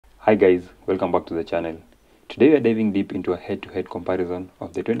Hi guys, welcome back to the channel. Today we are diving deep into a head-to-head comparison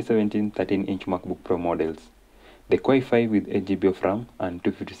of the 2017 13-inch MacBook Pro models. The Core i5 with 8GB of RAM and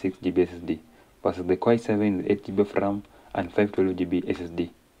 256GB SSD versus the Core i7 with 8GB of RAM and 512GB SSD.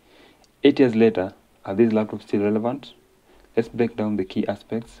 8 years later, are these laptops still relevant? Let's break down the key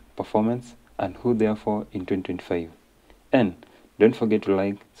aspects, performance, and who they are for in 2025. And don't forget to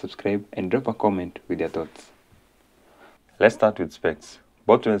like, subscribe, and drop a comment with your thoughts. Let's start with specs.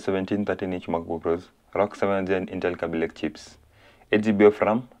 Both 2017 13-inch MacBook Pros rock 7th-gen Intel Kaby Lake chips, 8GB of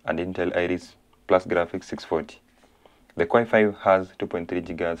RAM and Intel Iris Plus Graphics 640. The Core i5 has 2.3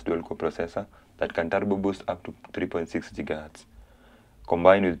 GHz dual-core processor that can turbo boost up to 3.6 GHz,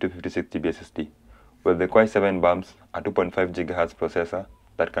 combined with 256GB SSD, while the Core i7 bumps a 2.5 GHz processor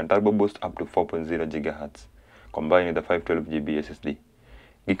that can turbo boost up to 4.0 GHz, combined with a 512GB SSD.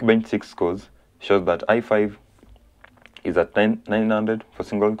 Geekbench 6 scores shows that i5 is at 900 for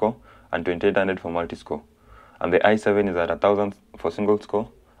single core and 2800 for multi-score, and the i7 is at 1000 for single score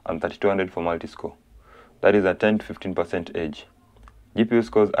and 3200 for multi-score. That is a 10 to 15% edge. GPU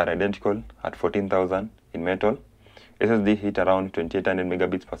scores are identical at 14,000 in metal. SSD hit around 2800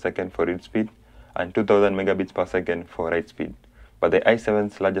 megabits per second for read speed and 2000 megabits per second for write speed, but the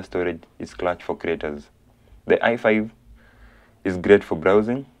i7's larger storage is clutch for creators. The i5 is great for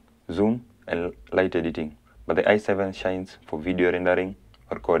browsing, zoom, and light editing, but the i7 shines for video rendering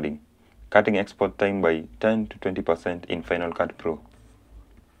or coding, cutting export time by 10 to 20% in Final Cut Pro.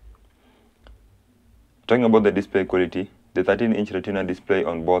 Talking about the display quality, the 13-inch Retina display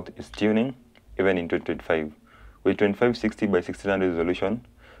on both is stunning, even in 2025, with 2560 by 1600 resolution,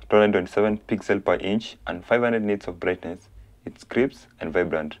 227 pixel per inch, and 500 nits of brightness. It's crisp and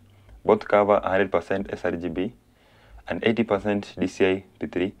vibrant. Both cover 100% sRGB and 80% DCI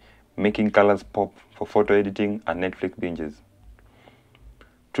P3, making colors pop for photo editing and Netflix binges.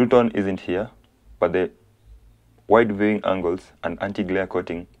 True tone isn't here, but the wide viewing angles and anti-glare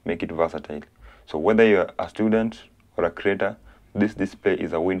coating make it versatile. So whether you're a student or a creator, this display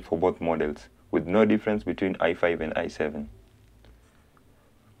is a win for both models, with no difference between i5 and i7.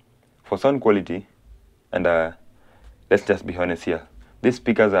 For sound quality, and let's just be honest here, these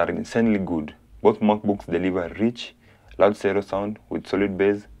speakers are insanely good. Both MacBooks deliver rich, loud stereo sound with solid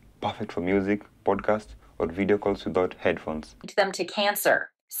bass, perfect for music, podcast, or video calls without headphones. Them to cancer.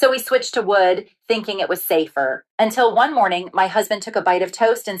 So we switched to wood, thinking it was safer. Until one morning, my husband took a bite of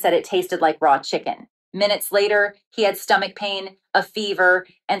toast and said it tasted like raw chicken. Minutes later, he had stomach pain, a fever,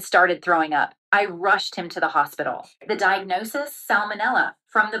 and started throwing up. I rushed him to the hospital. The diagnosis? Salmonella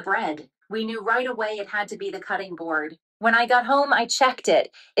from the bread. We knew right away it had to be the cutting board. When I got home, I checked it.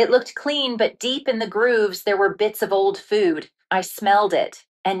 It looked clean, but deep in the grooves, there were bits of old food. I smelled it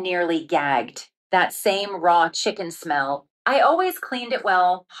and nearly gagged. That same raw chicken smell. I always cleaned it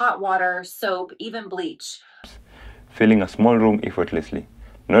well, hot water, soap, even bleach. Filling a small room effortlessly,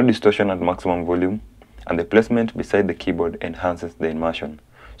 no distortion at maximum volume, and the placement beside the keyboard enhances the immersion.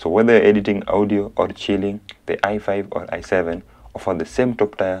 So whether you're editing audio or chilling, the i5 or i7 offer the same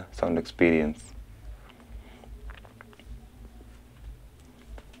top-tier sound experience.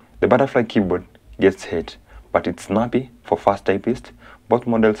 The butterfly keyboard gets hate, but it's snappy for fast typists. Both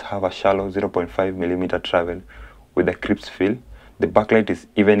models have a shallow 0.5mm travel with a crisp feel. The backlight is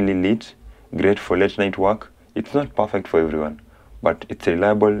evenly lit, great for late night work. It's not perfect for everyone, but it's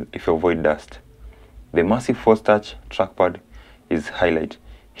reliable if you avoid dust. The massive Force Touch trackpad is highlight,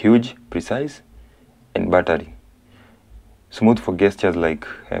 huge, precise, and buttery. Smooth for gestures like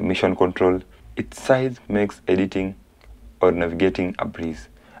mission control. Its size makes editing or navigating a breeze.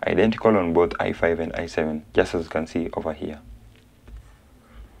 Identical on both i5 and i7, just as you can see over here.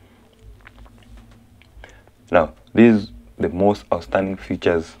 Now, these are the most outstanding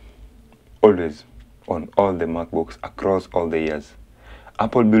features always on all the MacBooks across all the years.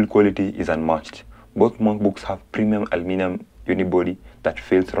 Apple build quality is unmatched. Both MacBooks have premium aluminum unibody that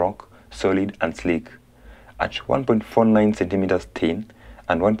feels rock, solid, and sleek. At 1.49 centimeters thin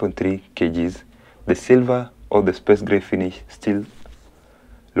and 1.3 kgs, the silver or the space gray finish still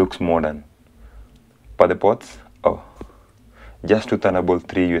looks modern. But the ports, just two Thunderbolt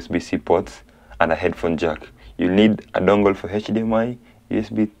 3 USB-C ports and a headphone jack. You'll need a dongle for HDMI,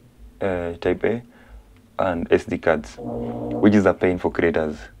 USB Type A, and SD cards, which is a pain for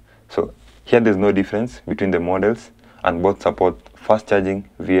creators. So here there's no difference between the models, and both support fast charging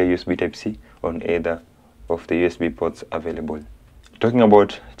via USB Type-C on either of the USB ports available. Talking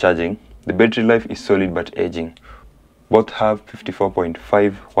about charging, the battery life is solid but aging. Both have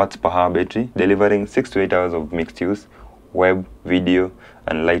 54.5 watts per hour battery, delivering 6 to 8 hours of mixed use, web, video,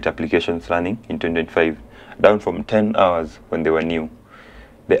 and light applications running in 2025, down from 10 hours when they were new.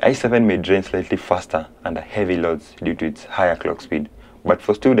 The i7 may drain slightly faster under heavy loads due to its higher clock speed, but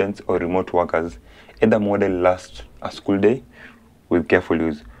for students or remote workers, either model lasts a school day with careful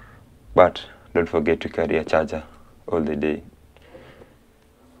use. But don't forget to carry a charger all the day.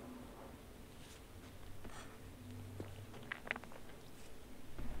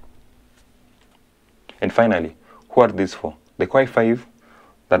 And finally, who are these for? The Core i5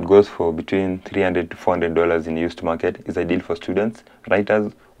 that goes for between $300 to $400 in used market is ideal for students,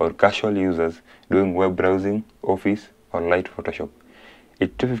 writers, or casual users doing web browsing, office, or light Photoshop.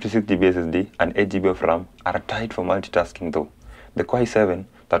 Its 256GB SSD and 8GB of RAM are tight for multitasking though. The Core i7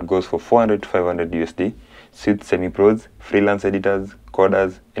 that goes for $400 to $500 USD suits semi-pros, freelance editors,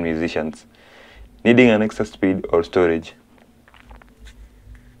 coders, and musicians needing an extra speed or storage.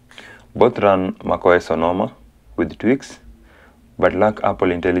 Both run macOS Sonoma with tweaks, but lack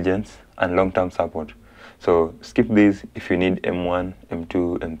Apple Intelligence and long-term support. So skip these if you need M1,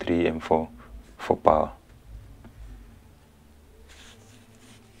 M2, M3, M4 for power.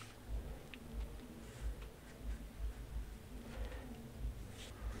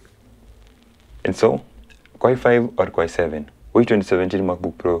 And so, Core i5 or Core i7, which 2017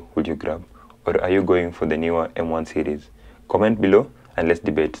 MacBook Pro would you grab? Or are you going for the newer M1 series? Comment below and let's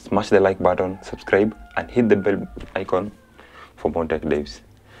debate. Smash the like button, subscribe, and hit the bell icon for more tech devs.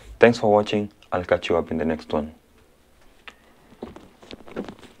 Thanks for watching. I'll catch you up in the next one.